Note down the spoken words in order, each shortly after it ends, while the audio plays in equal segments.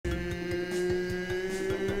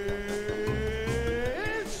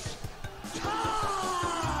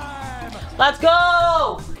Let's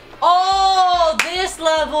go! Oh, this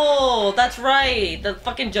level! That's right, the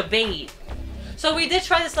fucking debate. So we did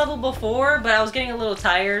try this level before, but I was getting a little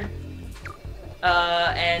tired.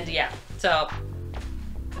 And yeah, so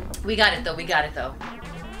we got it though, we got it though.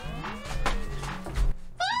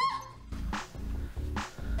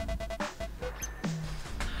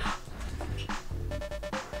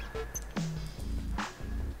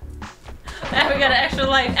 And we got an extra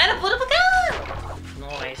life and a political gun!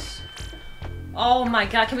 Nice. Oh my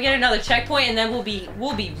god, can we get another checkpoint and then we'll be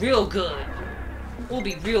real good. We'll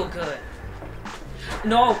be real good.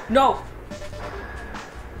 No, no!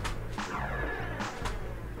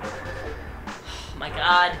 Oh my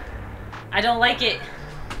god. I don't like it.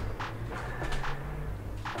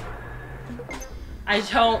 I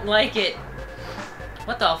don't like it.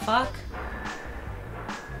 What the fuck?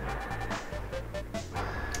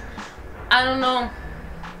 I don't know.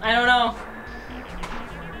 I don't know.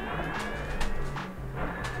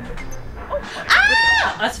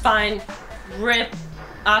 Ah! That's fine. Rip.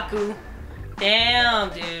 Aku. Damn,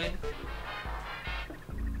 dude.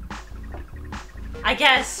 I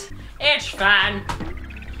guess it's fine.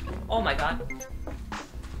 Oh my god.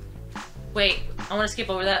 Wait, I want to skip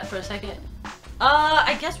over that for a second.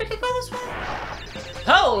 I guess we could go this way.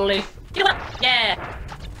 Holy. Yeah.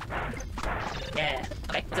 Yeah.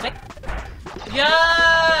 Okay, this way.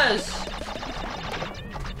 Yes!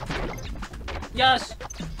 Yes!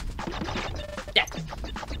 Yeah.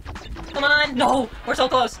 Come on! No! We're so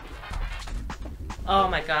close! Oh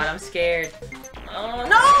my god, I'm scared. Oh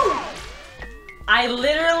no! I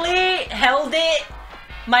literally held it.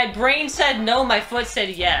 My brain said no, my foot said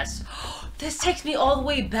yes. This takes me all the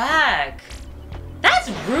way back. That's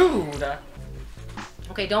rude.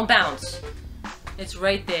 Okay, don't bounce. It's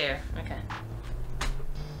right there. Okay.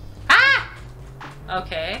 Ah!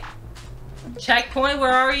 Okay. Checkpoint,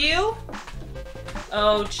 where are you?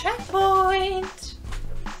 Oh, checkpoint.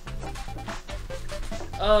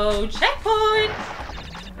 Oh, checkpoint.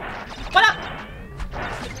 What up?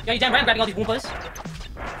 Yo, you damn right I'm grabbing all these Woompas.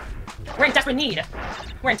 We're in desperate need.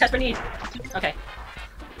 We're in desperate need. Okay.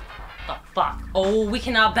 Oh, fuck. Oh, we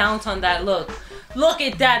cannot bounce on that. Look. Look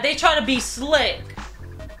at that. They try to be slick.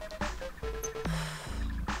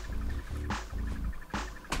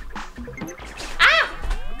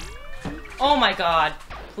 Oh my god,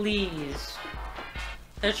 please.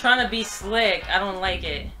 They're trying to be slick. I don't like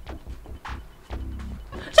it.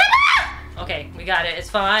 Okay, we got it. It's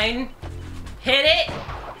fine. Hit it.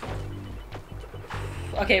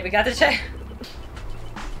 Okay, we got the check.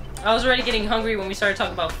 I was already getting hungry when we started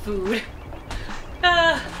talking about food.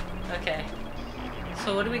 Okay.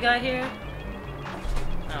 So what do we got here?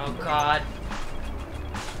 Oh god.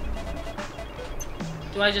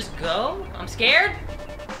 Do I just go? I'm scared?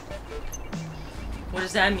 What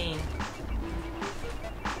does that mean?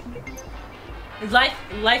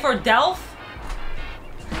 Life or death?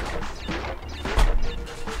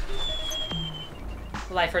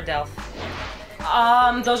 Life or death.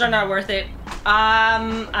 Those are not worth it.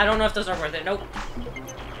 I don't know if those are worth it. Nope.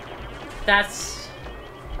 That's...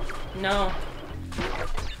 No.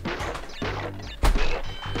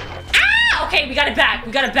 Ah! Okay, we got it back.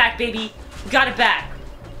 We got it back, baby. We got it back.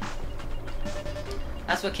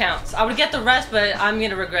 That's what counts. I would get the rest, but I'm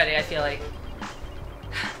gonna regret it, I feel like.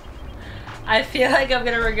 I feel like I'm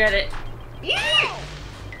gonna regret it. Yeah!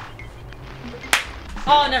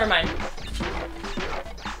 Oh, never mind.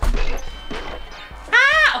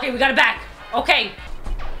 Ah! Okay, we got it back. Okay.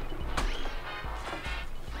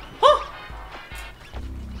 Whew.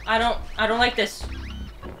 I don't like this.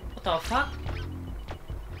 What the fuck?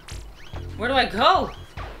 Where do I go?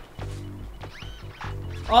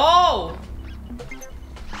 Oh!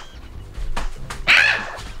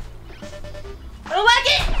 I don't like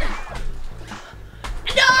it!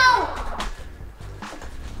 No!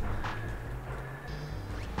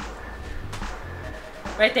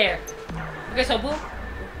 Right there. Okay, so boom.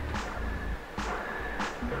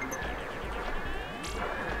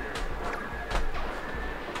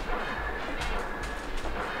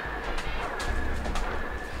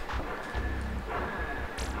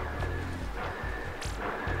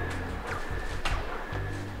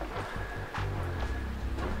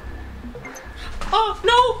 Oh,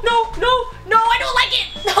 no, no, no, no, I don't like it!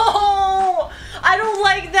 No! I don't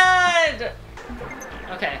like that!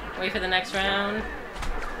 Okay, wait for the next round.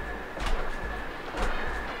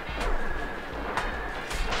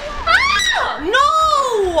 Ah!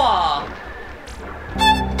 No!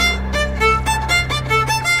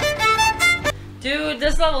 Dude,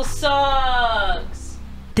 this level sucks.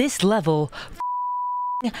 This level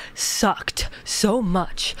sucked so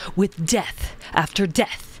much with death after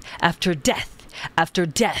death after death after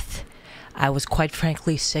death. I was quite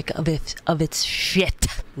frankly sick of its shit.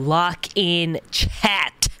 Lock in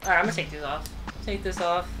chat. Alright, I'm gonna take this off. Take this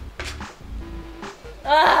off.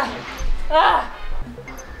 Ah! Ah!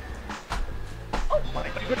 Oh my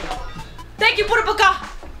goodness. Thank you, Buddha.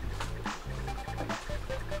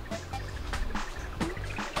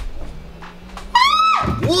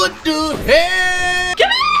 What the hell?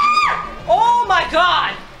 Come here! Oh my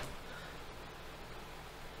god!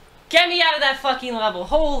 Get me out of that fucking level.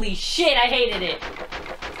 Holy shit, I hated it.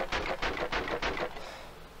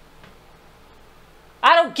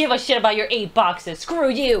 I don't give a shit about your 8 boxes. Screw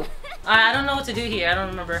you. I don't know what to do here. I don't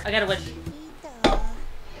remember. I gotta wait.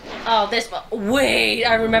 Oh, this one. Wait,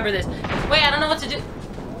 I remember this. Wait, I don't know what to do.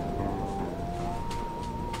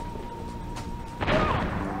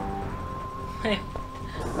 Wait.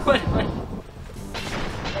 What?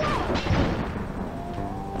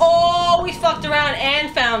 Oh, we fucked around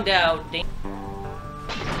and found out.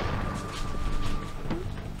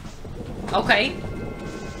 Okay.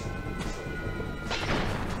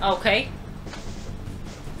 Okay.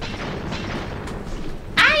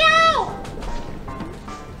 Ayo!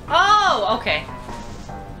 Oh, okay.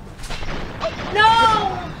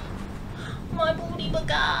 No! My booty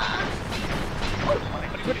baga.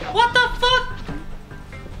 What the fuck?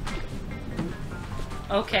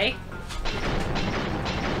 Okay.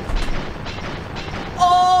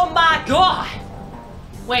 Oh my god!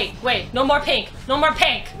 Wait, wait, no more pink. No more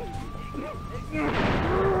pink. No!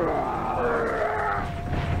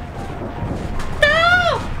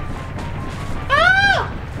 Oh!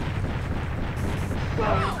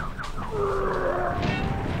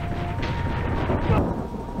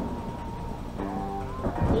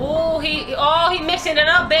 Oh, he mixing it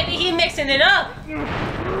up, baby. He mixing it up.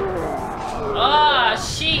 Ah,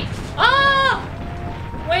 shit. Ah!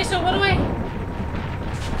 Wait, so what do I...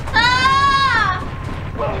 Ah!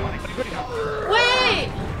 Wait!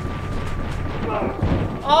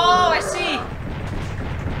 Oh, I see.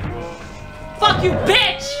 Fuck you,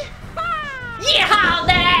 bitch! Yeehaw,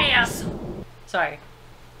 that ass! Sorry.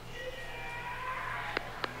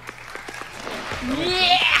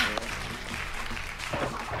 Yeah!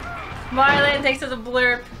 Marlon takes us a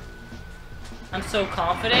blurb. I'm so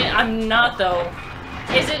confident. I'm not, though.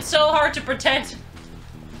 Is it so hard to pretend?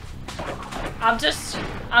 I'm just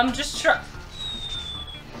trying.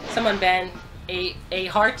 Someone ban a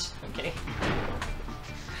heart. I'm kidding.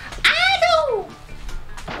 I know.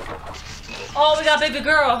 Oh, we got baby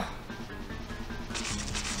girl.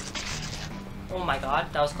 Oh my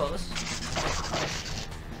god, that was close.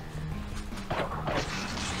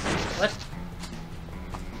 What?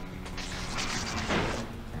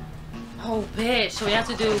 Oh, bitch. So we have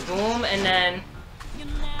to do boom and then.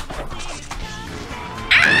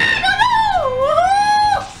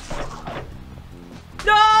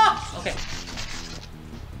 No! Okay.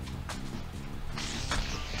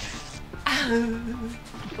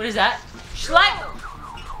 What is that? Schleck!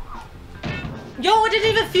 Yo, it didn't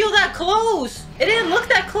even feel that close! It didn't look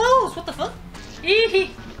that close! What the fuck?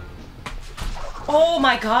 Oh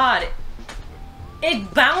my god!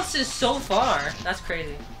 It bounces so far. That's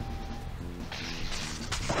crazy.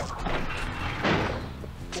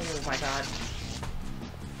 Oh my god.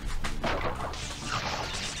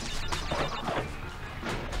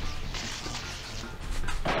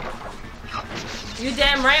 You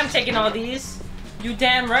damn right I'm taking all these. You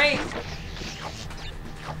damn right.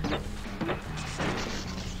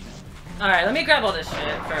 Alright, let me grab all this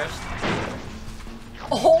shit first.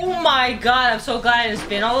 Oh my god, I'm so glad I didn't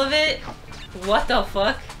spin all of it. What the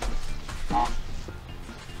fuck?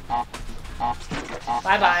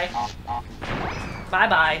 Bye-bye.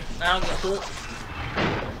 Bye-bye. I don't give a fuck.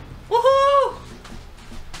 Woohoo!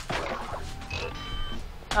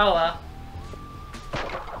 Oh well.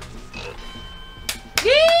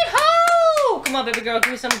 Yee-hoo! Come on, baby girl,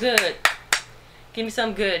 give me some good. Give me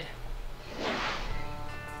some good.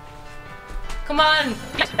 Come on!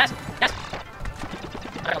 Yes, yes, yes.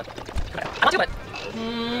 I want to it.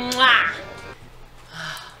 Mwah!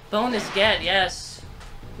 Bonus get, yes.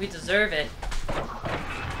 We deserve it.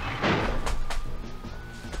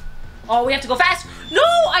 Oh, we have to go fast! No!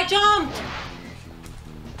 I jumped!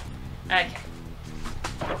 Okay.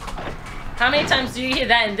 How many times do you hear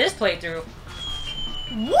that in this playthrough?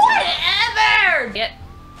 Whatever! Get.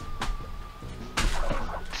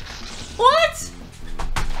 What?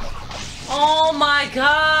 Oh my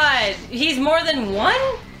god! He's more than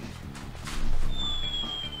one?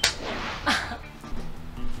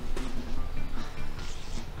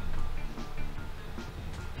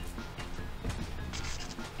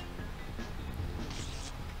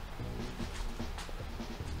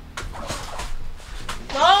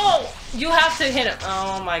 You have to hit him.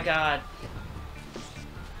 Oh my god.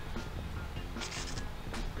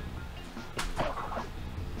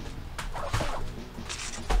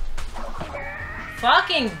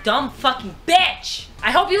 Fucking dumb fucking bitch!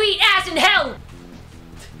 I hope you eat ass in hell!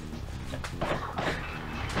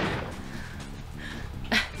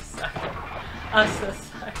 Sorry. I'm so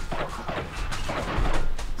sorry.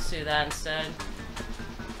 Let's do that instead.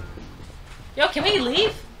 Yo, can we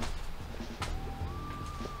leave?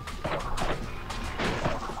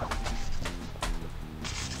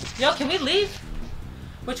 Yo, can we leave?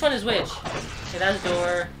 Which one is which? Okay, that's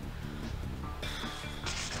door.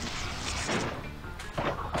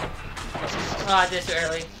 Oh, I did it too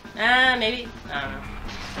early. Maybe? I don't know.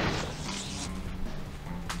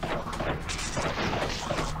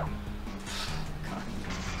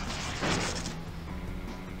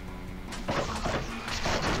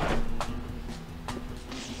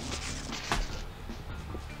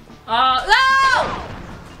 No!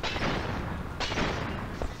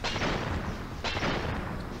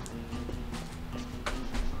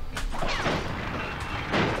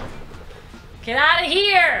 Get out of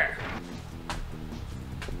here!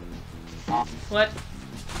 What?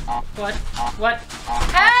 What? What?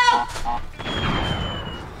 Help!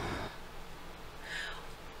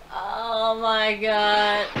 Oh my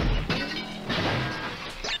god.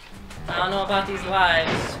 I don't know about these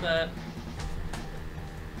lives, but...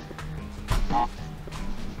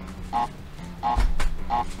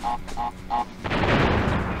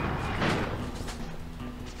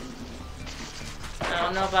 I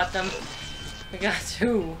don't know about them. We got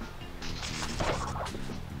two.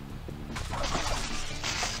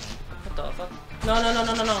 What the fuck? No, no, no,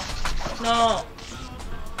 no, no, no. No.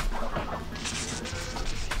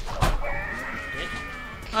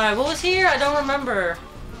 Alright, what was here? I don't remember.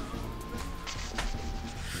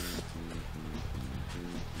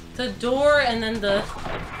 The door and then the...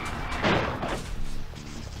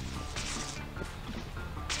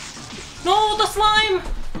 No, the slime!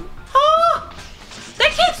 Ah! They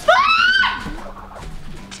keep slime!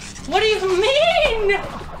 What do you mean?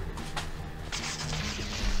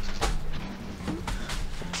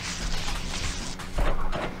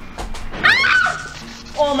 Ah!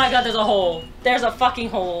 Oh my god, there's a hole. There's a fucking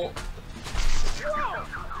hole.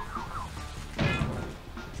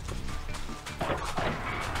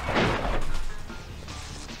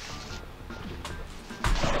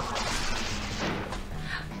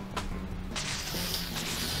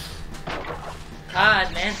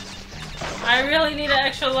 God, man. I really need an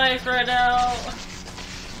extra life right now.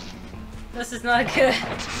 This is not good.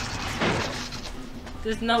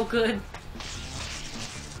 This is no good.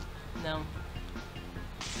 No.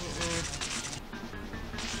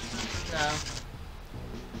 No.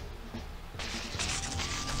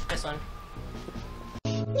 This one.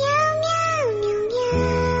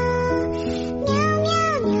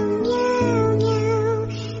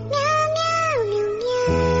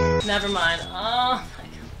 Never mind. Oh my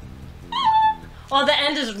god. Oh, the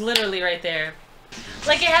end is literally right there.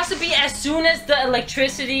 Like, it has to be as soon as the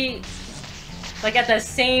electricity, like at the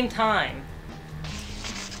same time.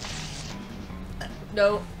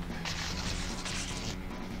 No.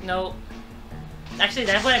 No. Actually,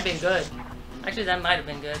 that would have been good. Actually, that might have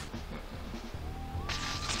been good.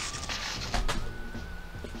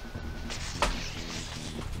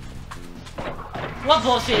 What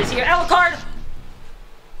bullshit is here? Alucard!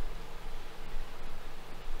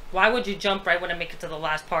 Why would you jump right when I make it to the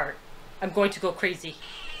last part? I'm going to go crazy.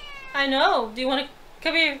 I know. Do you want to...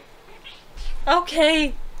 Come here.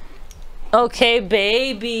 Okay. Okay,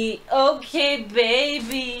 baby. Okay,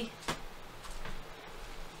 baby.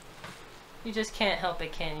 You just can't help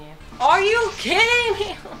it, can you? Are you kidding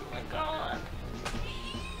me? Oh my god.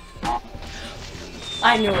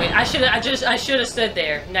 I knew it. I should have stood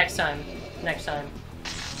there. Next time. Next time.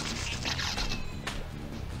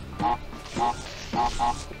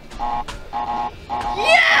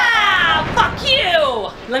 Yeah! Fuck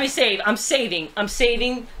you! Let me save. I'm saving. I'm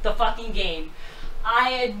saving the fucking game.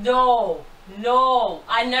 No.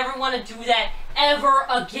 I never want to do that ever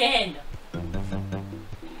again.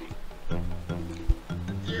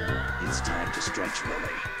 It's time to stretch,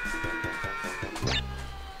 Willie.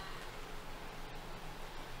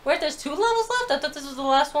 Wait, there's 2 levels left? I thought this was the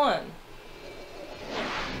last one.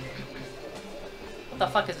 What the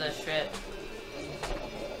fuck is this shit?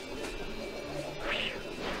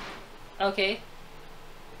 Okay.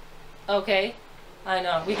 Okay. I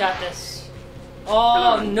know. We got this.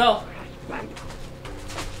 Oh, no.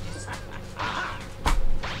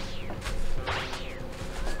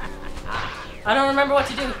 I don't remember what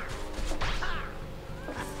to do.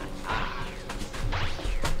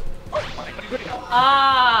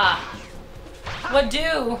 Ah! What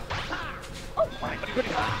do?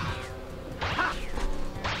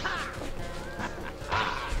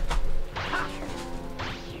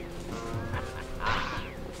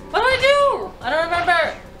 What do I do? I don't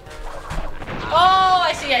remember. Oh,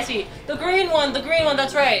 I see, I see. The green one,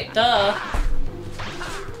 that's right. Duh.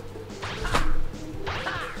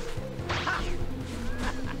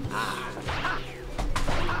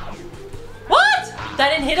 What? That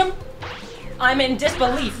didn't hit him? I'm in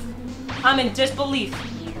disbelief. I'm in disbelief.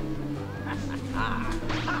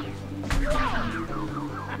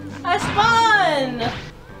 That's fun!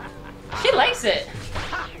 She likes it.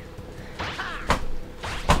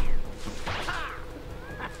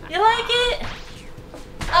 You like it?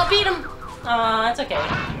 I'll beat him. Aw, that's okay.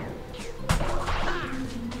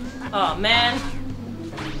 Oh, man.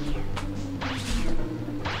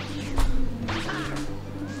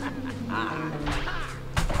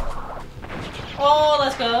 Oh,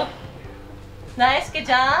 let's go. Nice, good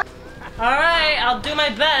job. Alright, I'll do my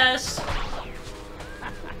best.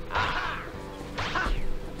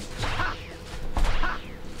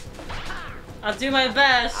 I'll do my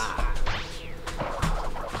best.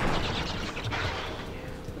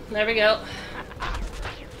 There we go.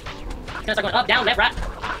 Gonna start going up, down, left, right.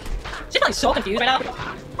 She's probably so confused right now.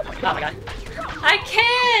 Oh my god. I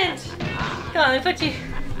can't! Come on, let me put you...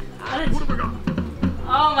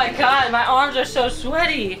 Oh my god, my arms are so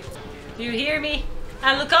sweaty. Do you hear me?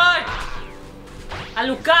 Alucard!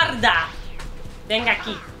 Alucarda! Venga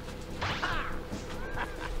aquí.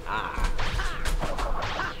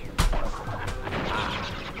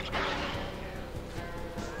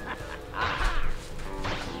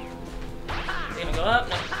 Gonna go up.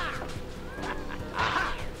 No.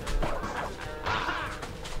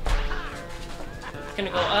 Gonna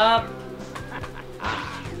go up.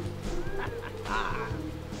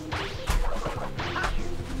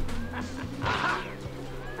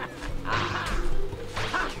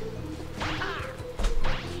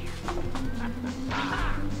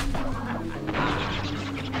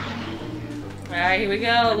 Alright, here we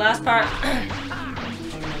go. Last part.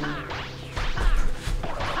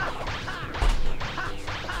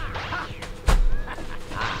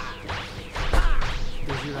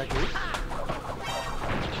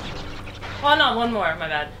 Oh no, one more, my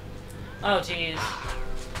bad. Oh jeez.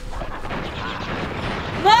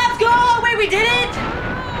 Let's go! Wait, we did it?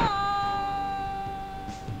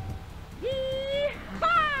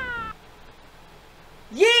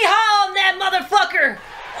 Yeehaw on that motherfucker!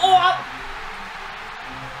 Oh!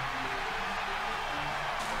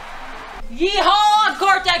 Yeehaw on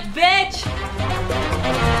CORTEX, bitch!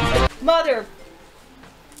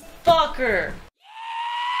 Motherfucker!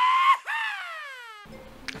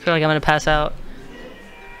 I feel like I'm gonna pass out.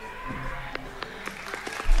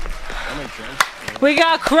 We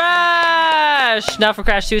got Crash! Now for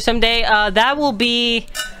Crash 2 someday. That will be...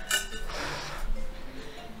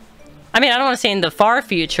 I mean, I don't want to say in the far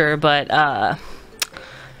future, but,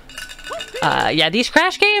 yeah, these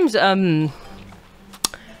Crash games,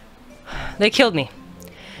 they killed me.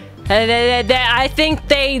 I think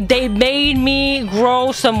they made me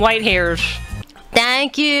grow some white hairs.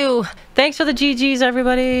 Thank you! Thanks for the GGs,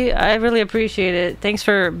 everybody. I really appreciate it. Thanks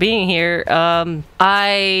for being here.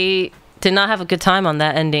 I did not have a good time on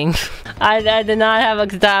that ending. I did not have a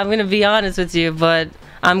good time. I'm gonna be honest with you, but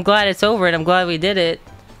I'm glad it's over and I'm glad we did it.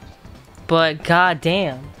 But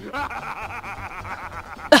goddamn.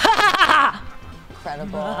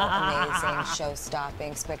 Incredible, amazing,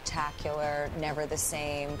 show-stopping, spectacular, never the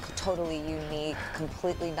same, totally unique,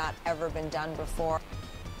 completely not ever been done before.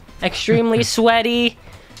 Extremely sweaty.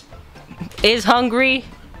 Is hungry.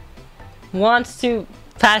 Wants to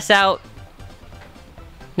pass out.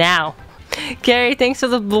 Now. Gary, thanks for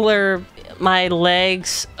the blurb. My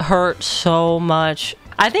legs hurt so much.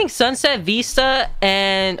 I think Sunset Vista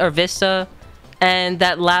and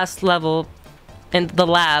that last level in the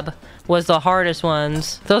lab was the hardest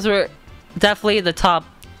ones. Those were definitely the top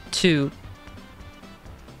 2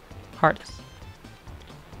 hardest.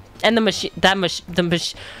 And the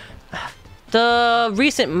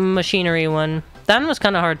recent machinery one. That one was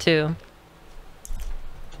kind of hard too.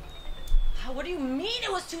 What do you mean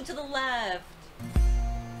it was 2 to the left?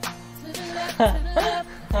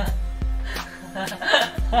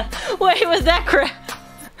 Wait, was that crap?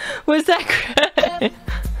 Was that crap?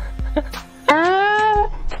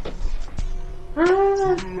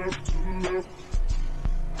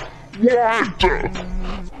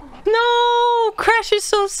 No, Crash is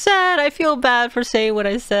so sad. I feel bad for saying what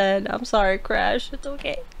I said. I'm sorry, Crash. It's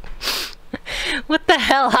okay. What the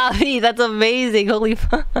hell, Javi? That's amazing. Holy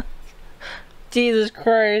fuck. Jesus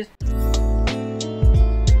Christ.